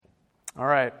All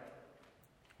right,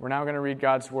 we're now going to read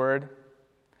God's Word.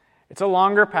 It's a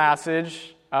longer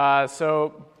passage,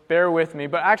 so bear with me.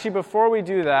 But actually, before we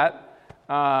do that,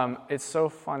 it's so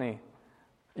funny.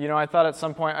 You know, I thought at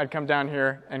some point I'd come down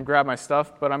here and grab my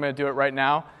stuff, but I'm going to do it right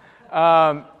now.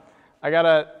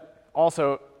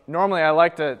 Normally I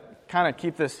like to kind of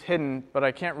keep this hidden, but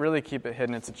I can't really keep it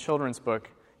hidden. It's a children's book.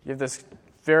 You have this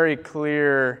very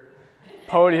clear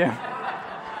podium.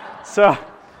 So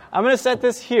I'm going to set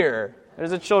this here.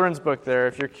 There's a children's book there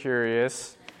if you're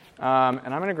curious. And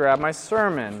I'm going to grab my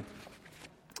sermon.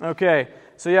 Okay,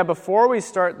 so before we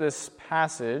start this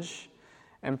passage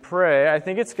and pray, I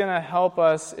think it's going to help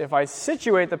us if I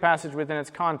situate the passage within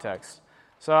its context.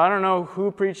 So I don't know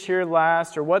who preached here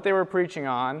last or what they were preaching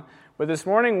on, but this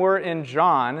morning we're in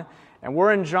John, and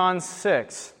we're in John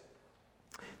 6.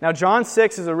 Now, John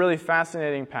 6 is a really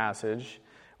fascinating passage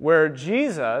where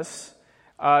Jesus,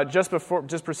 just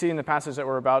preceding the passage that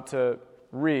we're about to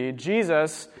read,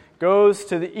 Jesus goes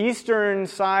to the eastern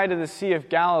side of the Sea of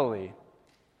Galilee.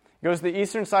 He goes to the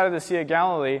eastern side of the Sea of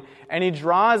Galilee, and he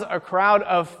draws a crowd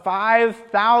of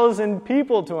 5,000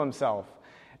 people to himself.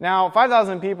 Now,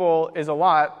 5,000 people is a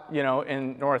lot,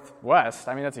 in Northwest.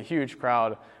 I mean, that's a huge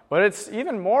crowd. But it's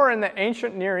even more in the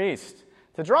ancient Near East.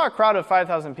 To draw a crowd of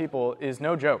 5,000 people is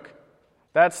no joke.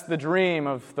 That's the dream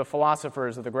of the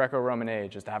philosophers of the Greco-Roman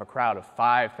age, is to have a crowd of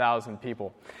 5,000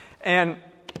 people. And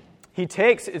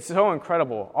it's so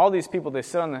incredible. All these people, they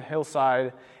sit on the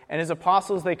hillside, and his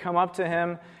apostles, they come up to him,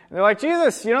 and they're like,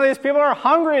 Jesus, these people are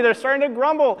hungry, they're starting to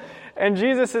grumble. And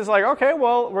Jesus is like, okay,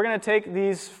 well, we're going to take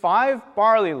these 5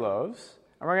 barley loaves,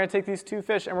 and we're going to take these 2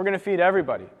 fish, and we're going to feed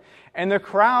everybody. And the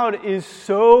crowd is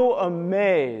so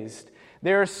amazed.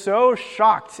 They're so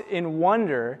shocked in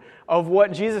wonder of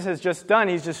what Jesus has just done.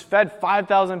 He's just fed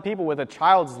 5,000 people with a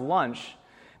child's lunch,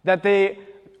 that they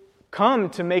come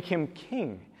to make him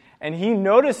king. And he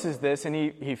notices this, and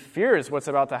he fears what's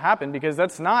about to happen, because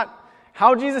that's not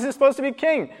how Jesus is supposed to be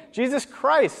king. Jesus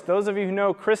Christ, those of you who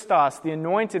know Christos, the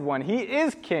anointed one, he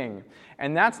is king.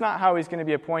 And that's not how he's going to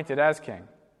be appointed as king.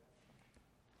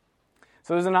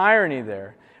 So there's an irony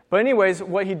there. But anyways,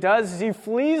 what he does is he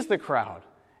flees the crowd,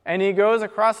 and he goes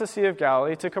across the Sea of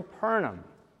Galilee to Capernaum.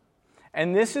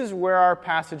 And this is where our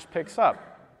passage picks up.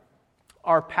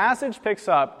 Our passage picks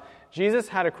up, Jesus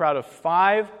had a crowd of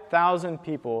 5,000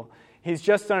 people. He's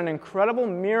just done an incredible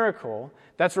miracle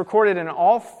that's recorded in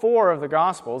all 4 of the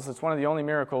Gospels. It's one of the only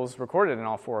miracles recorded in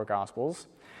all 4 Gospels.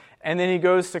 And then he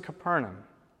goes to Capernaum.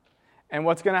 And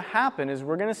what's going to happen is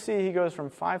we're going to see he goes from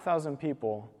 5,000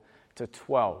 people to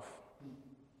 12.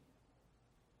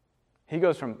 He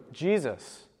goes from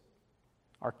Jesus,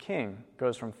 our king,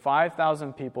 goes from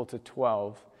 5,000 people to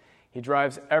 12. He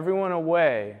drives everyone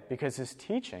away because his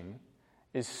teaching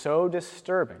is so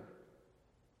disturbing.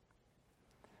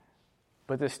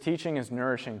 But this teaching is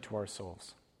nourishing to our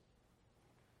souls.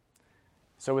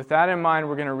 So with that in mind,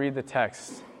 we're going to read the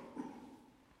text.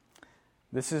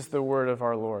 This is the word of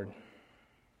our Lord.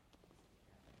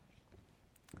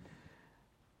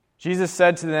 Jesus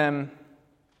said to them,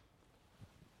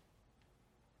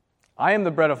 I am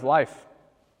the bread of life.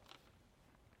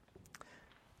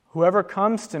 Whoever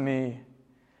comes to me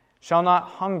shall not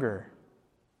hunger,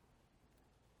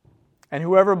 and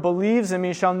whoever believes in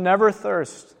me shall never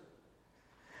thirst.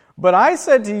 But I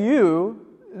said to you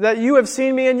that you have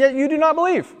seen me, and yet you do not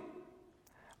believe.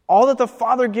 All that the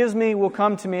Father gives me will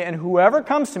come to me, and whoever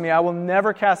comes to me I will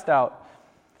never cast out.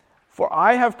 For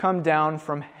I have come down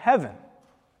from heaven,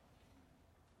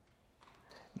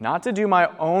 not to do my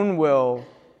own will,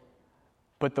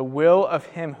 but the will of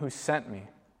him who sent me.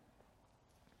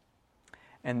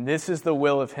 And this is the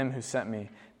will of him who sent me,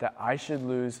 that I should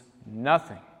lose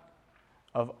nothing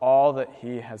of all that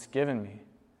he has given me,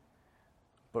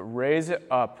 but raise it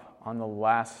up on the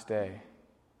last day.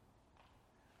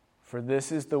 For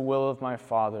this is the will of my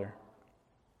Father,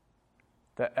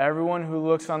 that everyone who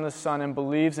looks on the Son and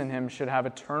believes in him should have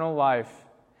eternal life,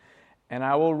 and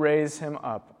I will raise him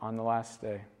up on the last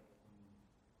day.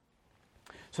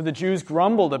 So the Jews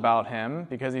grumbled about him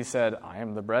because he said, I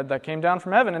am the bread that came down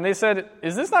from heaven. And they said,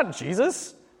 is this not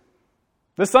Jesus,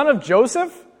 the son of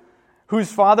Joseph,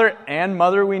 whose father and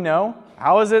mother we know?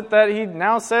 How is it that he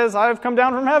now says, I have come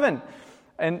down from heaven?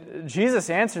 And Jesus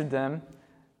answered them,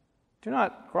 do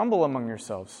not grumble among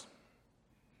yourselves.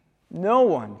 No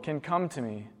one can come to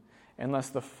me unless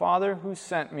the Father who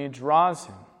sent me draws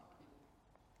him,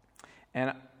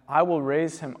 and I will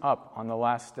raise him up on the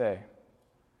last day.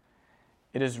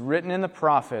 It is written in the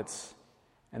prophets,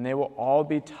 and they will all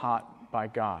be taught by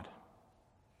God.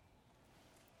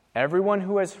 Everyone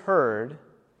who has heard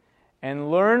and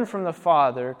learned from the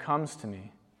Father comes to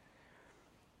me.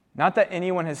 Not that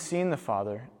anyone has seen the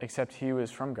Father except he who is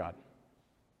from God.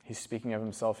 He's speaking of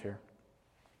himself here.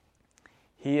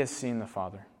 He has seen the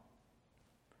Father.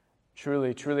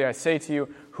 Truly, truly, I say to you,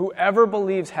 whoever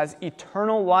believes has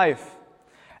eternal life.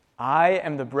 I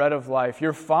am the bread of life.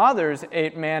 Your fathers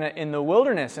ate manna in the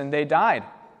wilderness, and they died.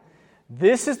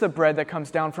 This is the bread that comes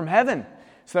down from heaven,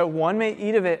 so that one may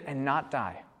eat of it and not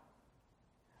die.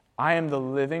 I am the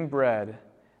living bread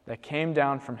that came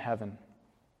down from heaven.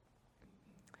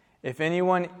 If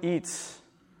anyone eats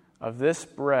of this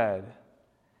bread,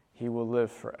 he will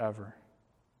live forever.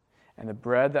 And the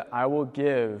bread that I will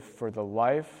give for the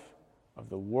life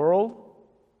of the world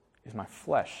is my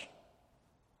flesh.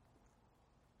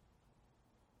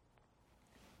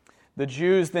 The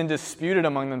Jews then disputed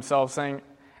among themselves, saying,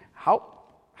 How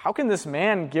can this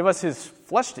man give us his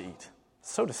flesh to eat?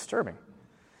 It's so disturbing.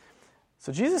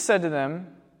 So Jesus said to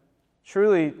them,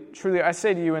 Truly, truly, I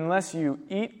say to you, unless you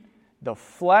eat the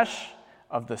flesh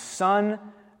of the Son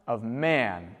of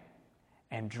Man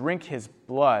and drink his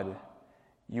blood,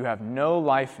 you have no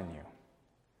life in you.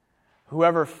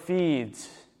 Whoever feeds,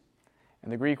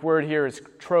 and the Greek word here is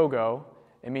trogo,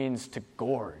 it means to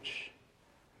gorge.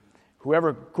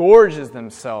 Whoever gorges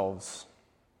themselves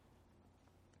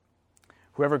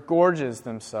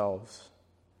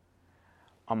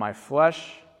on my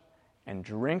flesh and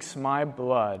drinks my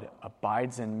blood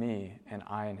abides in me, and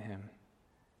I in him.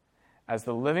 As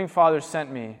the living Father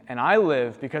sent me, and I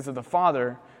live because of the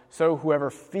Father, so whoever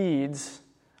feeds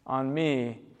on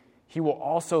me, he will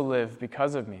also live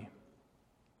because of me.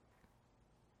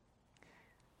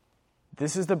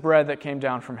 This is the bread that came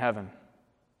down from heaven,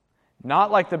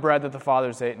 not like the bread that the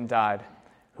fathers ate and died.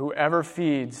 Whoever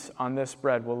feeds on this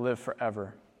bread will live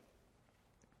forever.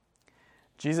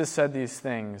 Jesus said these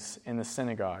things in the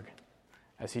synagogue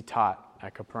as he taught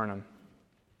at Capernaum.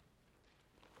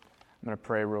 I'm going to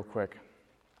pray real quick.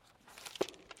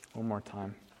 One more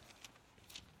time.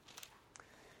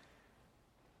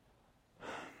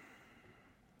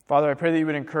 Father, I pray that you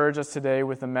would encourage us today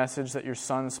with the message that your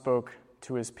Son spoke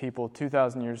to his people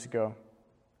 2,000 years ago.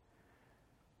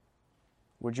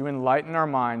 Would you enlighten our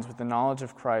minds with the knowledge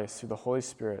of Christ through the Holy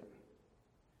Spirit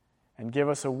and give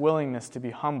us a willingness to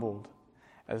be humbled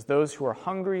as those who are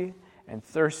hungry and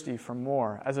thirsty for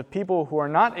more, as a people who are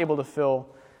not able to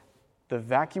fill the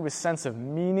vacuous sense of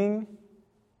meaning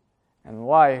and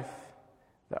life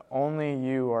that only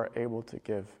you are able to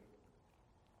give.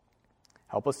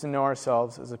 Help us to know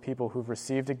ourselves as a people who've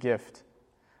received a gift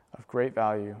of great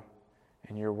value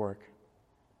in your work.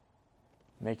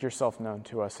 Make yourself known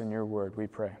to us in your word, we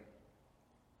pray.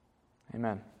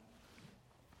 Amen.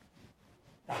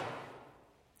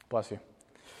 Bless you.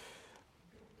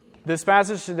 This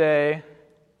passage today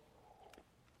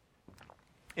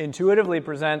intuitively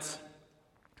presents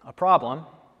a problem.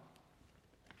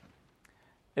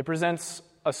 It presents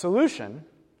a solution,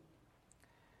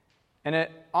 and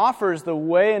it offers the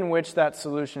way in which that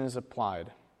solution is applied.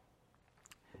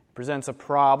 It presents a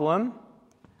problem,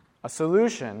 a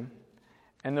solution,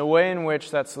 and the way in which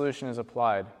that solution is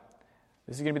applied.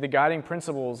 This is going to be the guiding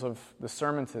principles of the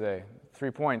sermon today.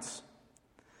 3 points.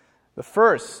 The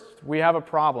first, we have a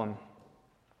problem.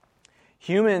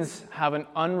 Humans have an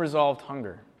unresolved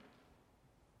hunger.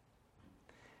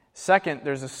 Second,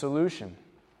 there's a solution.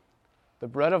 The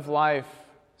bread of life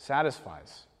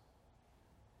satisfies.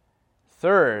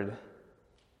 Third,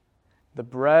 the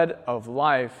bread of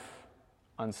life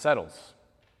unsettles.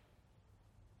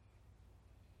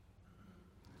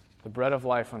 The bread of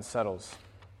life unsettles.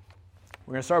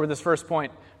 We're going to start with this first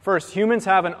point. First, humans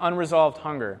have an unresolved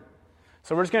hunger.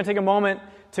 So we're just going to take a moment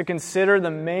to consider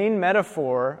the main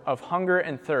metaphor of hunger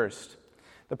and thirst.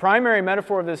 The primary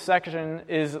metaphor of this section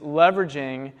is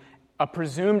leveraging a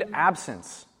presumed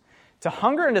absence. To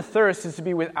hunger and to thirst is to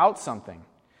be without something,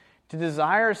 to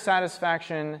desire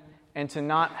satisfaction and to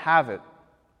not have it,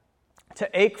 to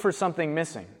ache for something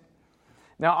missing.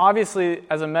 Now, obviously,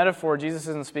 as a metaphor, Jesus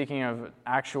isn't speaking of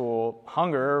actual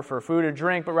hunger for food or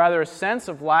drink, but rather a sense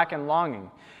of lack and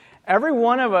longing. Every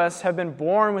one of us have been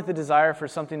born with a desire for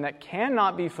something that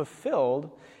cannot be fulfilled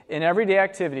in everyday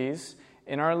activities,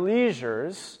 in our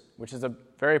leisures, which is a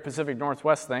very Pacific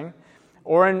Northwest thing,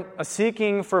 or in a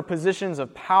seeking for positions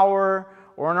of power,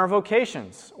 or in our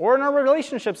vocations, or in our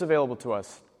relationships available to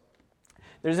us.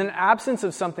 There's an absence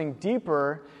of something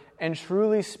deeper and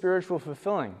truly spiritual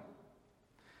fulfilling.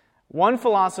 One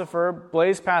philosopher,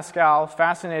 Blaise Pascal,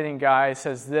 fascinating guy,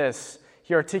 says this.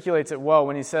 He articulates it well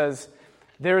when he says,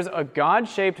 "There's a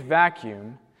God-shaped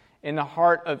vacuum in the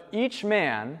heart of each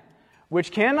man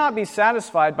which cannot be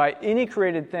satisfied by any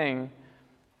created thing,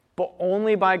 but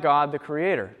only by God the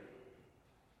Creator."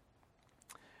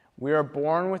 We are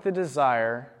born with a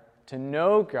desire to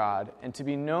know God and to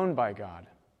be known by God.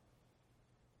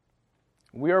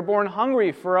 We are born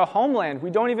hungry for a homeland we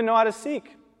don't even know how to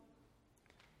seek.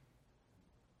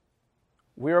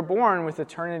 We are born with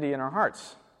eternity in our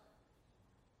hearts.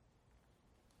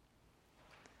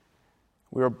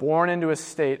 We are born into a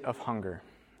state of hunger.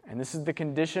 And this is the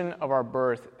condition of our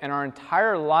birth, and our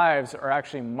entire lives are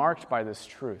actually marked by this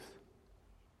truth.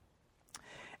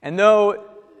 And though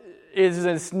it is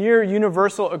this near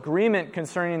universal agreement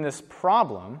concerning this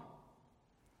problem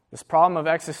of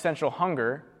existential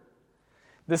hunger,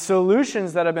 the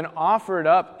solutions that have been offered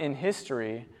up in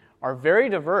history are very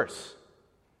diverse.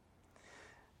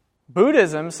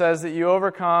 Buddhism says that you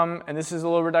overcome, and this is a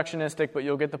little reductionistic, but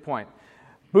you'll get the point.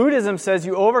 Buddhism says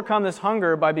you overcome this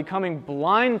hunger by becoming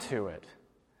blind to it.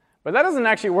 But that doesn't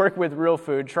actually work with real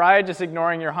food. Try just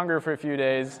ignoring your hunger for a few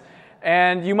days,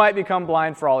 and you might become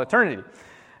blind for all eternity.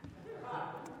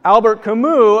 Albert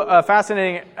Camus, a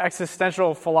fascinating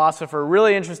existential philosopher,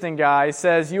 really interesting guy,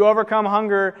 says you overcome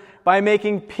hunger by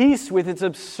making peace with its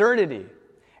absurdity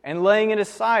and laying it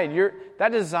aside.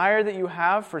 That desire that you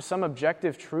have for some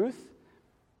objective truth,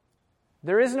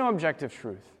 there is no objective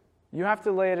truth. You have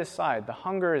to lay it aside. The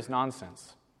hunger is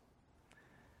nonsense.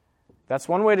 That's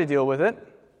one way to deal with it.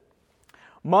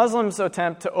 Muslims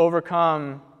attempt to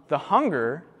overcome the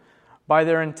hunger by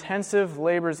their intensive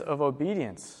labors of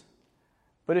obedience.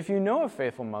 But if you know a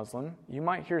faithful Muslim, you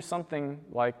might hear something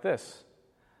like this: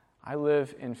 I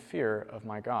live in fear of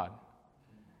my God,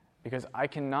 because I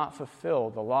cannot fulfill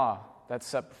the law that's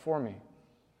set before me.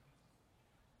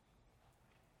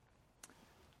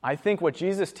 I think what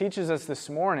Jesus teaches us this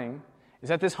morning is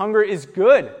that this hunger is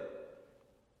good.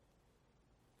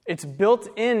 It's built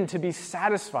in to be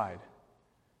satisfied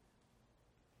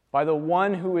by the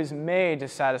one who is made to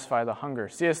satisfy the hunger.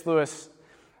 C.S. Lewis,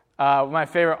 my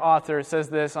favorite author, says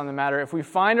this on the matter: if we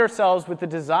find ourselves with the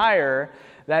desire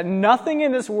that nothing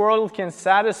in this world can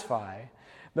satisfy,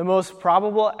 the most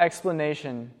probable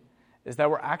explanation is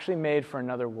that we're actually made for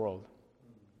another world.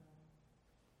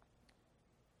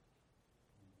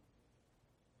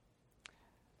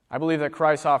 I believe that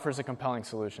Christ offers a compelling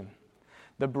solution.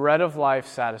 The bread of life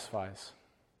satisfies.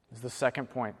 This is the second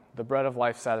point. The bread of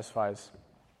life satisfies.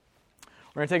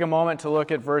 We're going to take a moment to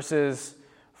look at verses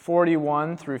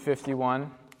 41 through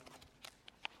 51.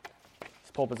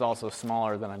 This pulpit's also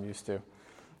smaller than I'm used to.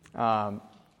 All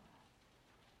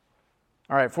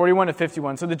right, 41 to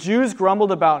 51. So the Jews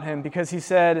grumbled about him because he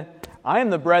said, I am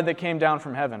the bread that came down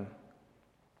from heaven.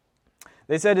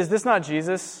 They said, is this not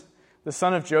Jesus, the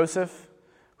son of Joseph,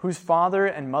 whose father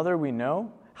and mother we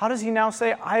know? How does he now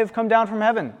say, I have come down from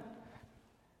heaven?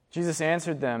 Jesus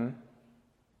answered them,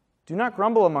 do not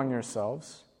grumble among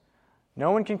yourselves. No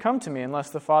one can come to me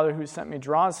unless the Father who sent me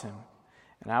draws him,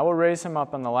 and I will raise him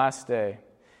up on the last day.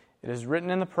 It is written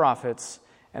in the prophets,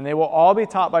 and they will all be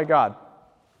taught by God.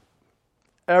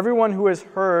 Everyone who has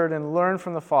heard and learned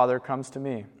from the Father comes to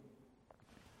me.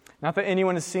 Not that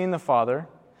anyone has seen the Father,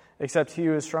 except he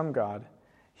who is from God.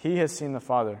 He has seen the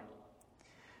Father.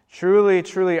 Truly,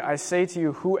 truly, I say to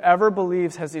you, whoever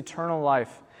believes has eternal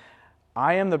life.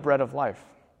 I am the bread of life.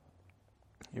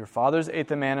 Your fathers ate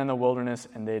the manna in the wilderness,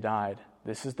 and they died.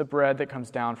 This is the bread that comes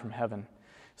down from heaven,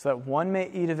 so that one may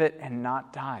eat of it and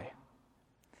not die.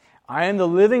 I am the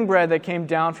living bread that came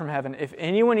down from heaven. If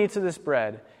anyone eats of this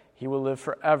bread, he will live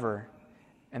forever.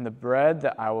 And the bread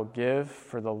that I will give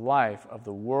for the life of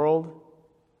the world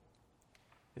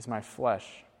is my flesh.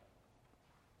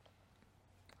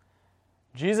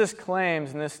 Jesus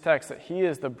claims in this text that he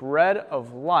is the bread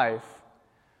of life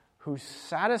who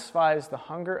satisfies the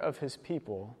hunger of his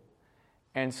people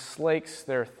and slakes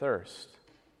their thirst.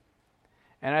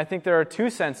 And I think there are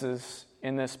two senses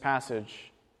in this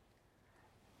passage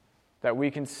that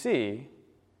we can see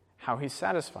how he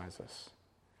satisfies us.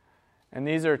 And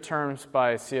these are terms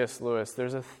by C.S. Lewis.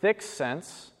 There's a thick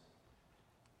sense,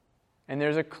 and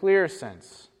there's a clear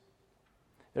sense.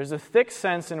 There's a thick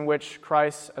sense in which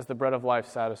Christ as the bread of life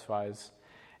satisfies,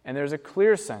 and there's a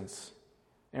clear sense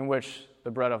in which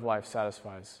the bread of life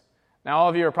satisfies. Now, all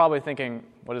of you are probably thinking,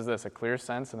 what is this, a clear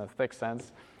sense and a thick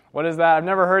sense? What is that? I've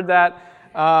never heard that.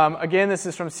 Again, this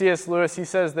is from C.S. Lewis. He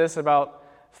says this about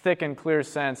thick and clear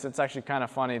sense. It's actually kind of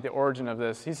funny, the origin of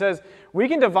this. He says, we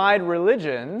can divide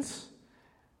religions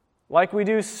like we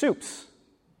do soups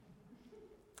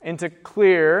into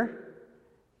clear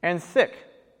and thick.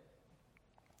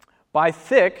 By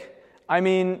thick, I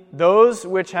mean those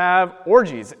which have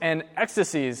orgies and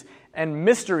ecstasies and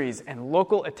mysteries and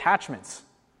local attachments.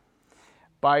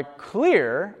 By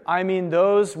clear, I mean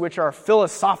those which are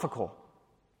philosophical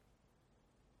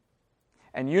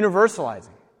and universalizing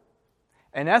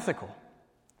and ethical.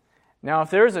 Now, if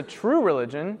there is a true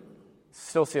religion,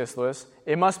 still C.S. Lewis,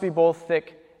 it must be both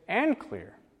thick and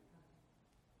clear.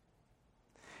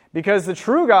 Because the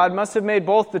true God must have made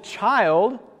both the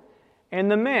child and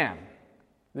the man.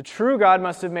 The true God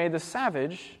must have made the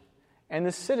savage and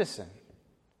the citizen.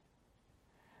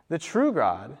 The true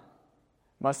God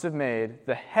must have made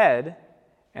the head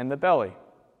and the belly.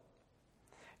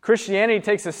 Christianity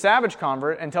takes a savage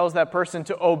convert and tells that person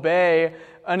to obey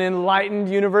an enlightened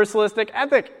universalistic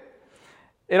ethic.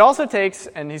 It also takes,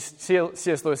 and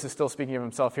C.S. Lewis is still speaking of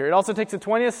himself here, it also takes a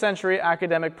 20th century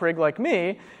academic prig like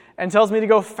me and tells me to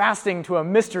go fasting to a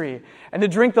mystery and to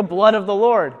drink the blood of the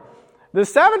Lord. The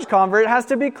savage convert has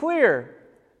to be clear.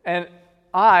 And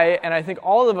I think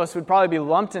all of us would probably be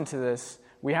lumped into this,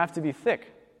 we have to be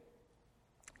thick.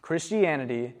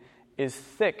 Christianity is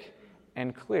thick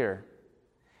and clear.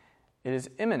 It is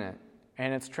immanent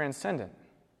and it's transcendent.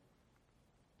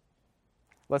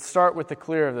 Let's start with the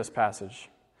clear of this passage.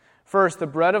 First, the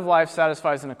bread of life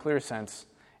satisfies in a clear sense.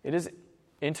 It is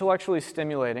intellectually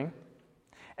stimulating,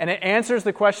 and it answers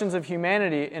the questions of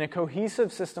humanity in a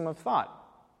cohesive system of thought.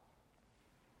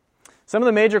 Some of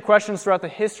the major questions throughout the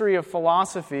history of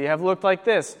philosophy have looked like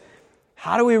this.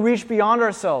 How do we reach beyond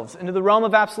ourselves into the realm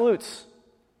of absolutes?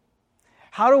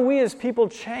 How do we as people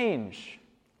change?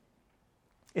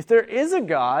 If there is a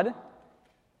God,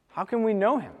 how can we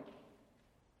know him?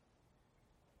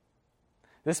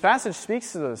 This passage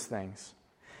speaks to those things.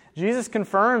 Jesus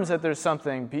confirms that there's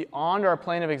something beyond our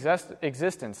plane of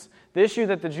existence. The issue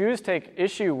that the Jews take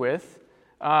issue with,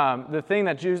 the thing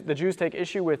that the Jews take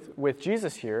issue with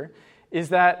Jesus here, is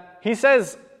that he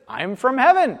says, I'm from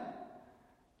heaven.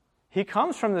 He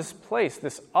comes from this place,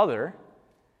 this other,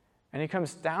 and he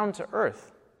comes down to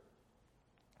earth.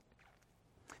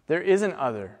 There is an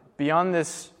other beyond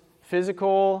this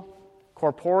physical,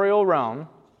 corporeal realm.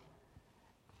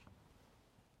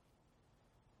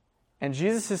 And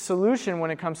Jesus' solution when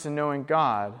it comes to knowing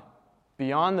God,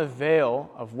 beyond the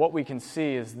veil of what we can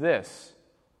see, is this.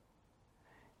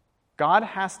 God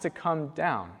has to come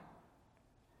down.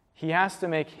 He has to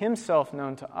make himself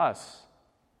known to us.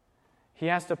 He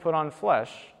has to put on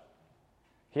flesh.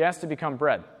 He has to become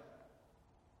bread.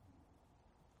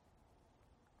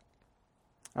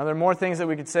 Now, there are more things that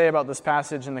we could say about this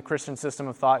passage and the Christian system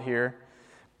of thought here,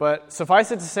 but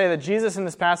suffice it to say that Jesus in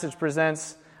this passage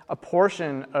presents a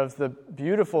portion of the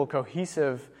beautiful,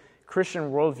 cohesive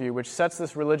Christian worldview which sets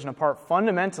this religion apart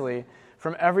fundamentally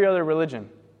from every other religion.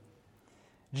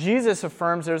 Jesus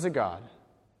affirms there's a God.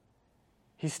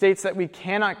 He states that we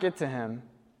cannot get to him,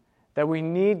 that we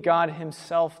need God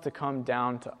himself to come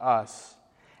down to us.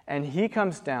 And he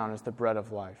comes down as the bread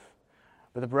of life.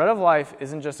 But the bread of life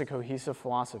isn't just a cohesive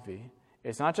philosophy.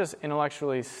 It's not just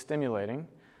intellectually stimulating.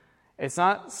 It's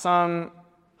not some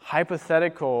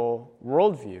hypothetical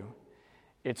worldview.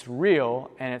 It's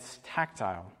real and it's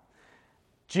tactile.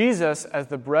 Jesus, as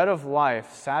the bread of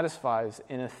life, satisfies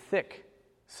in a thick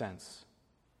sense.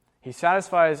 He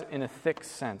satisfies in a thick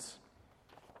sense.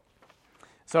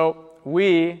 So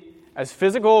we, as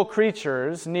physical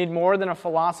creatures, need more than a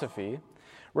philosophy.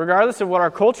 Regardless of what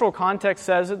our cultural context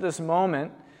says at this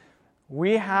moment,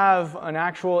 we have an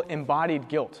actual embodied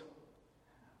guilt.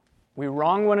 We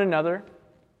wrong one another.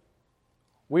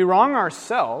 We wrong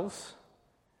ourselves.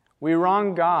 We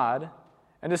wrong God.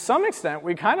 And to some extent,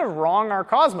 we kind of wrong our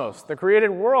cosmos, the created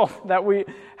world that we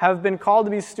have been called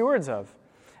to be stewards of.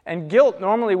 And guilt,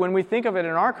 normally, when we think of it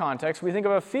in our context, we think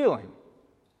of a feeling.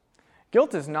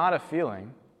 Guilt is not a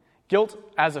feeling. Guilt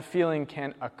as a feeling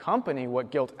can accompany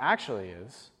what guilt actually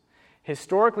is.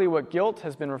 Historically, what guilt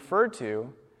has been referred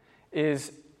to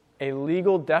is a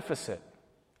legal deficit.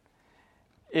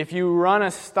 If you run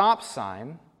a stop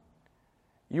sign,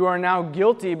 you are now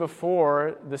guilty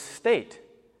before the state.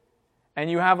 And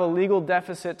you have a legal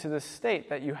deficit to the state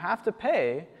that you have to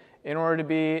pay in order to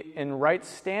be in right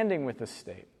standing with the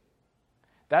state.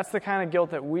 That's the kind of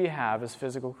guilt that we have as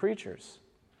physical creatures.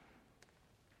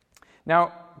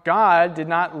 Now, God did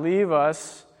not leave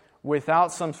us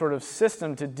without some sort of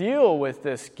system to deal with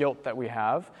this guilt that we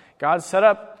have. God set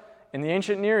up in the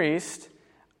ancient Near East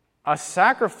a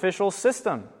sacrificial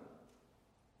system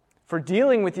for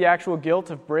dealing with the actual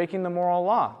guilt of breaking the moral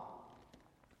law.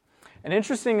 And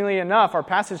interestingly enough, our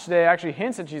passage today actually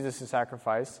hints at Jesus'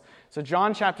 sacrifice. So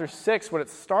John chapter 6, what it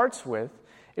starts with,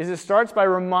 is it starts by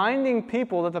reminding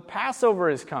people that the Passover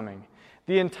is coming.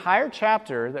 The entire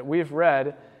chapter that we've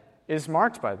read is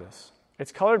marked by this.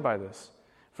 It's colored by this.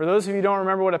 For those of you who don't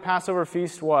remember what a Passover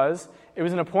feast was, it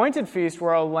was an appointed feast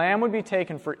where a lamb would be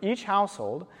taken for each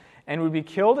household and would be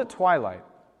killed at twilight.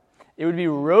 It would be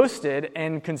roasted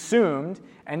and consumed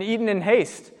and eaten in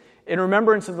haste. in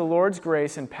remembrance of the Lord's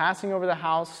grace in passing over the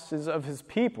houses of his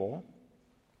people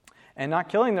and not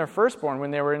killing their firstborn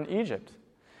when they were in Egypt.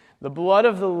 The blood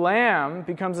of the lamb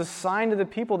becomes a sign to the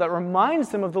people that reminds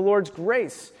them of the Lord's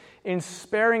grace in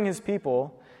sparing his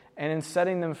people and in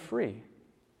setting them free.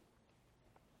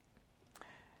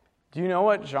 Do you know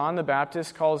what John the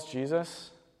Baptist calls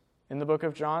Jesus in the book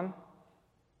of John?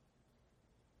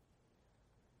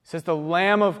 He says, the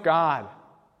Lamb of God.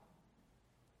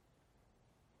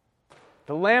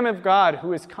 The Lamb of God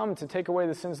who has come to take away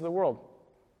the sins of the world.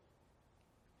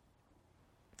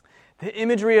 The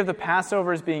imagery of the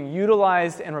Passover is being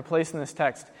utilized and replaced in this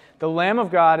text. The Lamb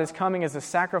of God is coming as a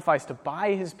sacrifice to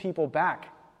buy his people back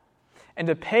and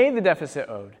to pay the deficit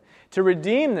owed, to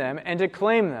redeem them and to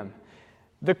claim them.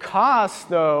 The cost,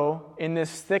 though, in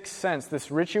this thick sense, this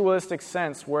ritualistic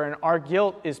sense, wherein our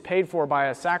guilt is paid for by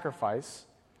a sacrifice,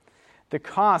 the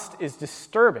cost is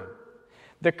disturbing.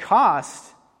 The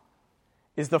cost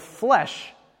is the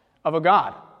flesh of a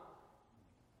God.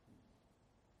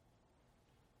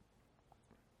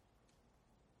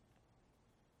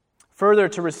 Further,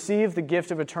 to receive the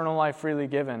gift of eternal life freely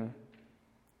given,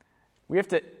 we have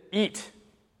to eat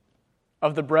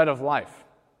of the bread of life.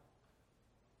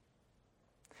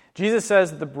 Jesus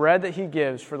says that the bread that he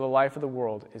gives for the life of the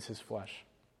world is his flesh.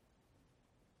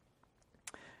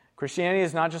 Christianity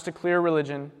is not just a clear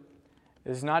religion.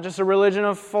 It is not just a religion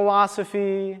of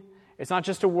philosophy. It's not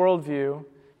just a worldview.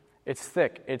 It's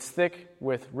thick. It's thick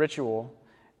with ritual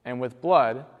and with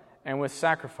blood and with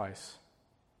sacrifice.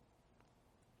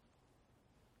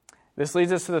 This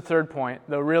leads us to the third point,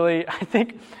 though really, I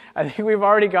think we've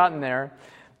already gotten there.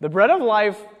 The bread of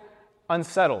life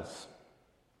unsettles.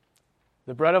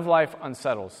 The bread of life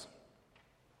unsettles.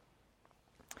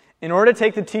 In order to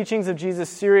take the teachings of Jesus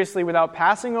seriously without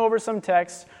passing over some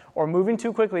texts or moving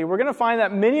too quickly, we're going to find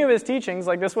that many of his teachings,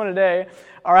 like this one today,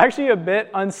 are actually a bit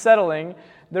unsettling.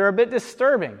 They're a bit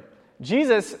disturbing.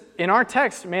 Jesus, in our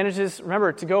text, manages,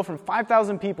 remember, to go from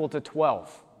 5,000 people to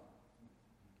 12.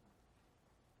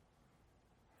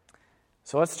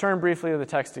 So let's turn briefly to the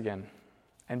text again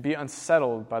and be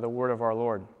unsettled by the word of our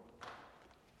Lord.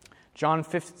 John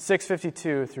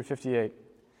 6:52 through 58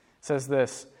 says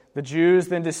this, "The Jews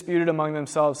then disputed among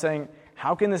themselves, saying,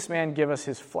 'How can this man give us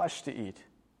his flesh to eat?'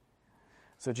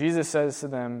 So Jesus says to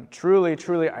them, 'Truly,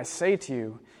 truly, I say to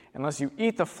you, unless you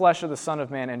eat the flesh of the Son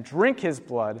of Man and drink his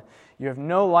blood, you have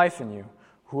no life in you.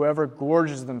 Whoever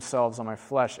gorges themselves on my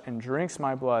flesh and drinks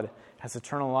my blood has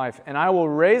eternal life, and I will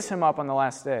raise him up on the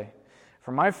last day.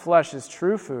 For my flesh is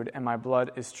true food, and my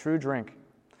blood is true drink.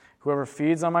 Whoever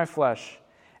feeds on my flesh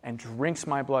and drinks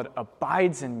my blood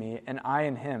abides in me, and I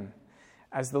in him.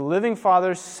 As the living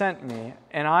Father sent me,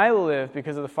 and I live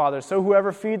because of the Father, so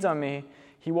whoever feeds on me,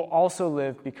 he will also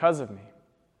live because of me.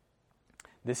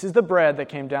 This is the bread that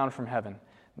came down from heaven,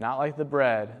 not like the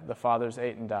bread the fathers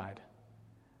ate and died.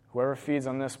 Whoever feeds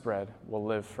on this bread will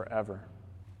live forever.'"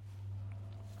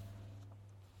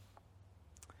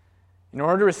 In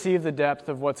order to receive the depth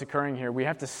of what's occurring here, we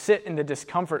have to sit in the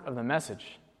discomfort of the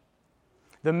message.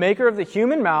 The maker of the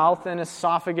human mouth and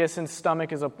esophagus and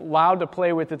stomach is allowed to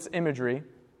play with its imagery.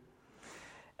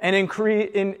 And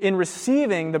in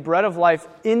receiving the bread of life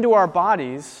into our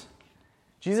bodies,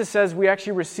 Jesus says we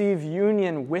actually receive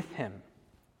union with him,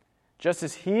 just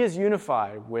as he is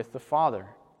unified with the Father.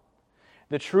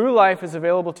 The true life is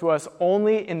available to us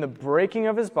only in the breaking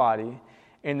of his body,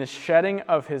 in the shedding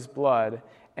of his blood,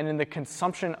 and in the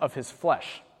consumption of his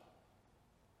flesh.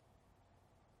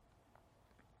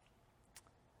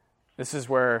 This is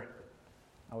where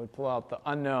I would pull out the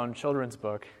Unknown children's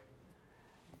book.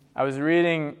 I was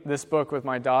reading this book with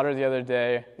my daughter the other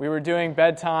day. We were doing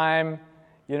bedtime.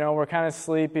 We're kind of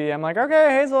sleepy. I'm like,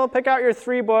 "Okay, Hazel, pick out your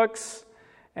 3 books."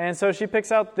 And so she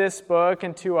picks out this book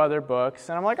and 2 other books.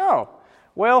 And I'm like, "Oh,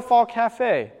 Whale Fall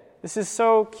Cafe. This is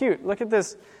so cute. Look at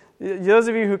this." Those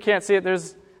of you who can't see it,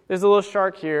 there's a little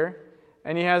shark here,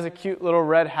 and he has a cute little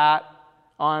red hat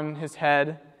on his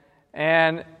head.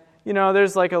 And,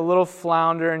 there's like a little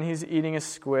flounder, and he's eating a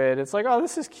squid. It's like, oh,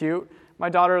 this is cute. My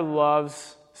daughter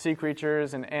loves sea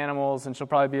creatures and animals, and she'll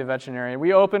probably be a veterinarian.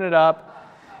 We open it up.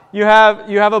 You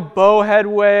have a bowhead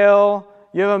whale.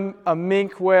 You have a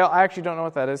mink whale. I actually don't know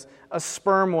what that is. A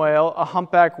sperm whale, a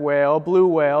humpback whale, a blue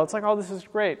whale. It's like, oh, this is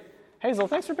great. Hazel,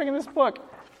 thanks for picking this book.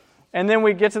 And then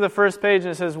we get to the first page,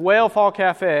 and it says Whale Fall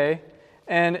Cafe.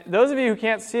 And those of you who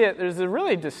can't see it, there's a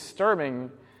really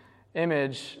disturbing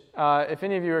image. If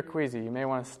any of you are queasy, you may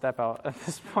want to step out at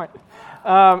this point.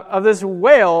 Of this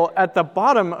whale at the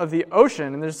bottom of the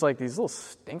ocean. And there's like these little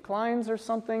stink lines or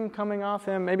something coming off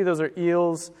him. Maybe those are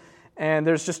eels. And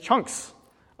there's just chunks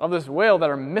of this whale that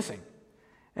are missing.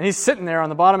 And he's sitting there on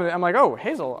the bottom of it. I'm like, oh,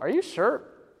 Hazel, are you sure?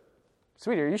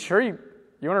 Sweetie, are you sure you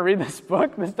want to read this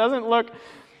book? This doesn't look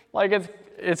like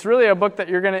it's really a book that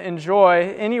you're going to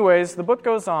enjoy. Anyways, the book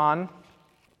goes on,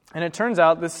 and it turns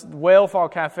out this whale fall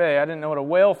cafe, I didn't know what a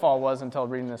whale fall was until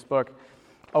reading this book.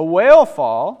 A whale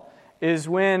fall is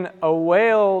when a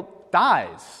whale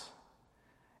dies,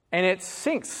 and it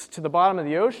sinks to the bottom of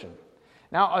the ocean.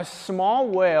 Now, a small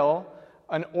whale,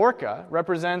 an orca,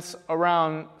 represents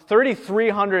around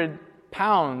 3,300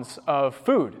 pounds of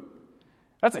food.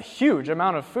 That's a huge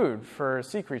amount of food for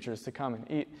sea creatures to come and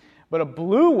eat. But a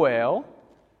blue whale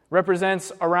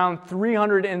represents around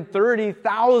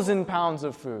 330,000 pounds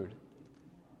of food.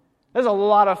 That's a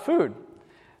lot of food.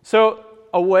 So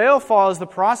a whale fall is the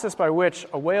process by which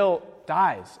a whale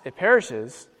dies. It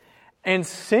perishes and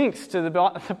sinks to the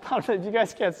bottom. You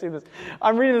guys can't see this.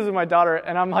 I'm reading this with my daughter,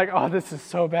 and I'm like, oh, this is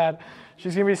so bad.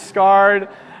 She's going to be scarred.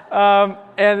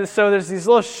 And so there's these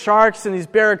little sharks and these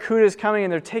barracudas coming,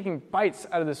 and they're taking bites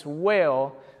out of this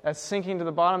whale that's sinking to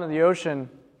the bottom of the ocean.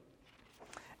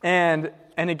 And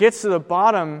it gets to the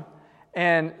bottom,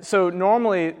 and so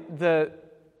normally the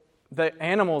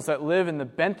animals that live in the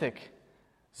benthic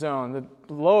zone, the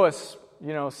lowest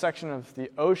section of the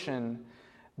ocean,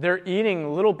 they're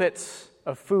eating little bits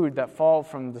of food that fall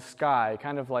from the sky,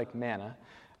 kind of like manna,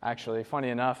 actually, funny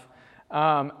enough.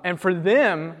 And for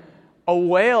them, a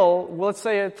whale, let's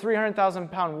say a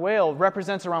 300,000-pound whale,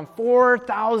 represents around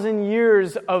 4,000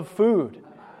 years of food.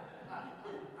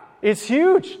 It's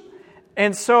huge.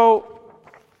 And so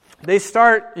they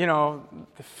start,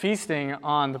 feasting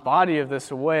on the body of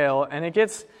this whale, and it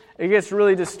gets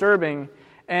really disturbing.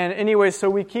 And anyway,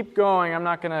 so we keep going. I'm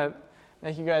not going to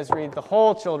make you guys read the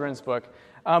whole children's book,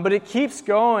 but it keeps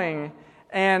going.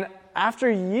 And after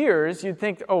years, you'd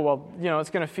think, oh, well, it's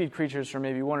going to feed creatures for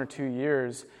maybe 1 or 2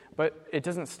 years, but it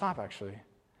doesn't stop, actually.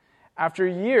 After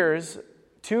years,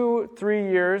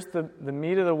 2-3 years, the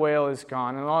meat of the whale is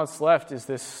gone, and all that's left is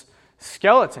this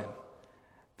skeleton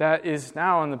that is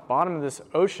now on the bottom of this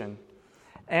ocean.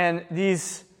 And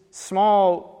these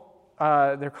small,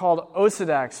 they're called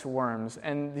Osedax worms,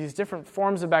 and these different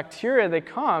forms of bacteria, they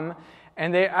come,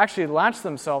 and they actually latch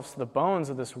themselves to the bones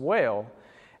of this whale.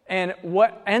 And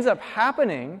what ends up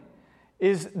happening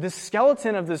is the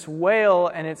skeleton of this whale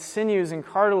and its sinews and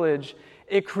cartilage,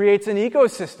 it creates an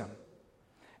ecosystem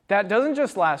that doesn't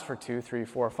just last for 2, 3,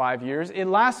 4, 5 years. It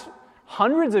lasts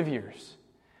hundreds of years,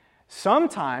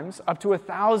 sometimes up to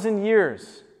 1,000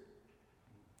 years.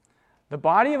 The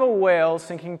body of a whale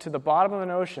sinking to the bottom of an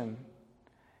ocean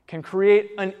can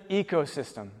create an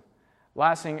ecosystem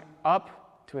lasting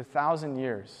up to 1,000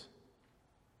 years.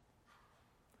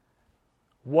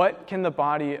 What can the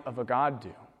body of a god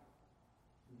do?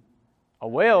 A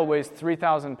whale weighs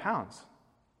 3,000 pounds.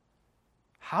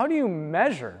 How do you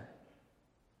measure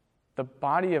the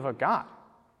body of a god?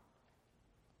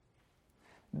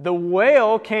 The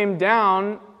whale came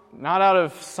down not out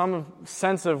of some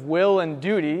sense of will and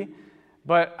duty,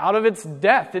 but out of its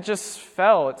death. It just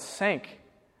fell, it sank,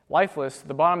 lifeless, at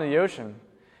the bottom of the ocean.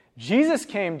 Jesus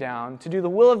came down to do the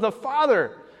will of the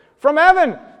Father from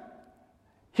heaven.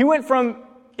 He went from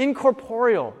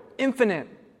incorporeal, infinite,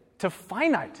 to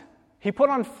finite. He put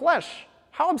on flesh.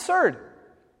 How absurd.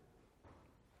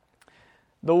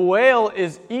 The whale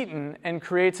is eaten and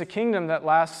creates a kingdom that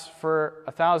lasts for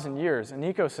 1,000 years, an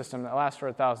ecosystem that lasts for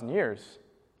 1,000 years.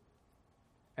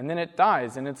 And then it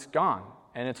dies, and it's gone,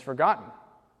 and it's forgotten.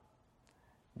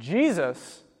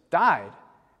 Jesus died,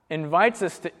 invites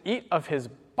us to eat of his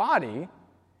body,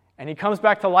 and he comes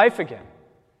back to life again.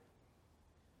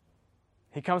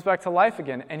 He comes back to life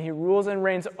again, and he rules and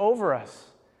reigns over us.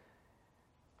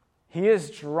 He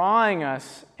is drawing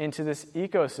us into this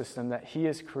ecosystem that he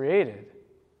has created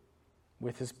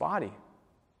with his body.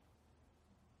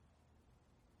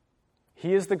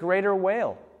 He is the greater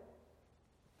whale.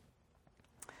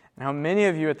 Now, many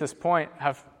of you at this point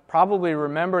have probably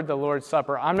remembered the Lord's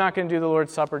Supper. I'm not going to do the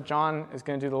Lord's Supper. John is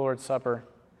going to do the Lord's Supper.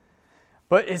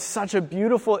 But it's such a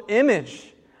beautiful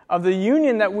image of the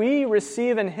union that we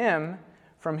receive in him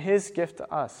from his gift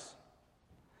to us.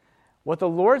 What the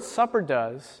Lord's Supper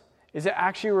does is it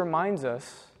actually reminds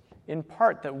us, in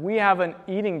part, that we have an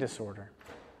eating disorder.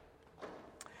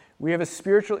 We have a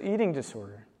spiritual eating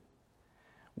disorder.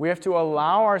 We have to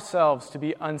allow ourselves to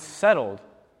be unsettled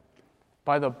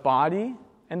by the body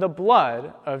and the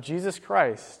blood of Jesus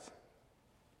Christ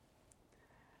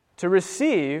to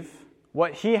receive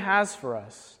what he has for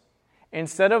us,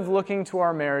 instead of looking to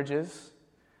our marriages,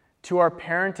 to our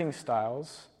parenting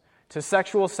styles, to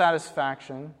sexual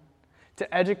satisfaction,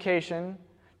 to education,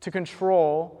 to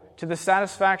control, to the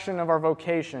satisfaction of our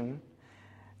vocation,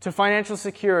 to financial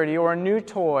security or a new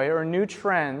toy or new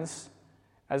trends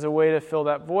as a way to fill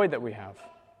that void that we have.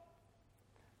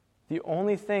 The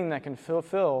only thing that can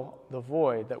fulfill the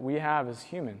void that we have as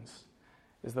humans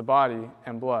is the body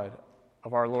and blood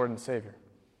of our Lord and Savior.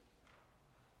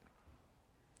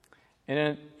 In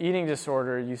an eating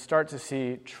disorder, you start to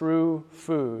see true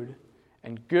food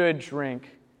and good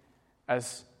drink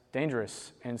as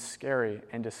dangerous and scary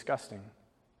and disgusting.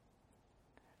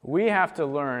 We have to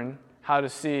learn how to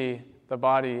see the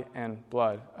body and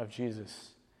blood of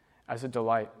Jesus as a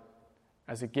delight,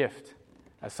 as a gift,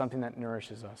 as something that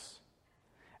nourishes us,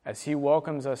 as he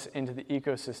welcomes us into the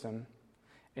ecosystem,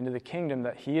 into the kingdom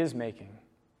that he is making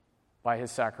by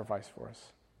his sacrifice for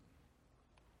us.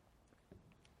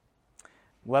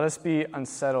 Let us be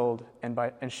unsettled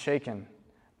and shaken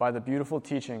by the beautiful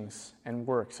teachings and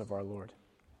works of our Lord.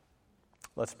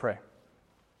 Let's pray.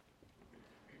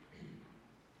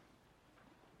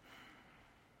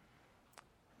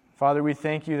 Father, we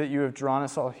thank you that you have drawn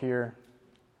us all here.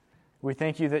 We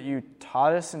thank you that you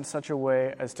taught us in such a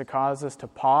way as to cause us to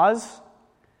pause,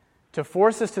 to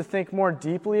force us to think more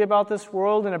deeply about this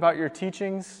world and about your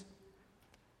teachings.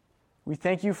 We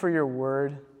thank you for your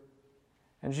word.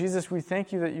 And Jesus, we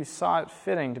thank you that you saw it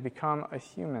fitting to become a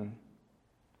human.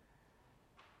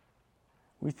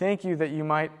 We thank you that you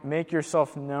might make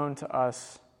yourself known to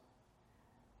us.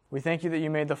 We thank you that you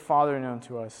made the Father known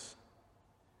to us,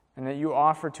 and that you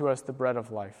offer to us the bread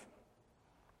of life.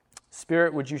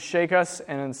 Spirit, would you shake us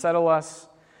and unsettle us,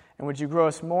 and would you grow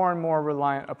us more and more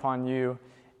reliant upon you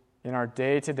in our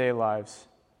day-to-day lives?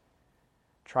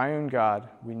 Triune God,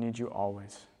 we need you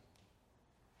always.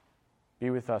 Be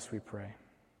with us, we pray.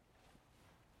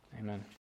 Amen.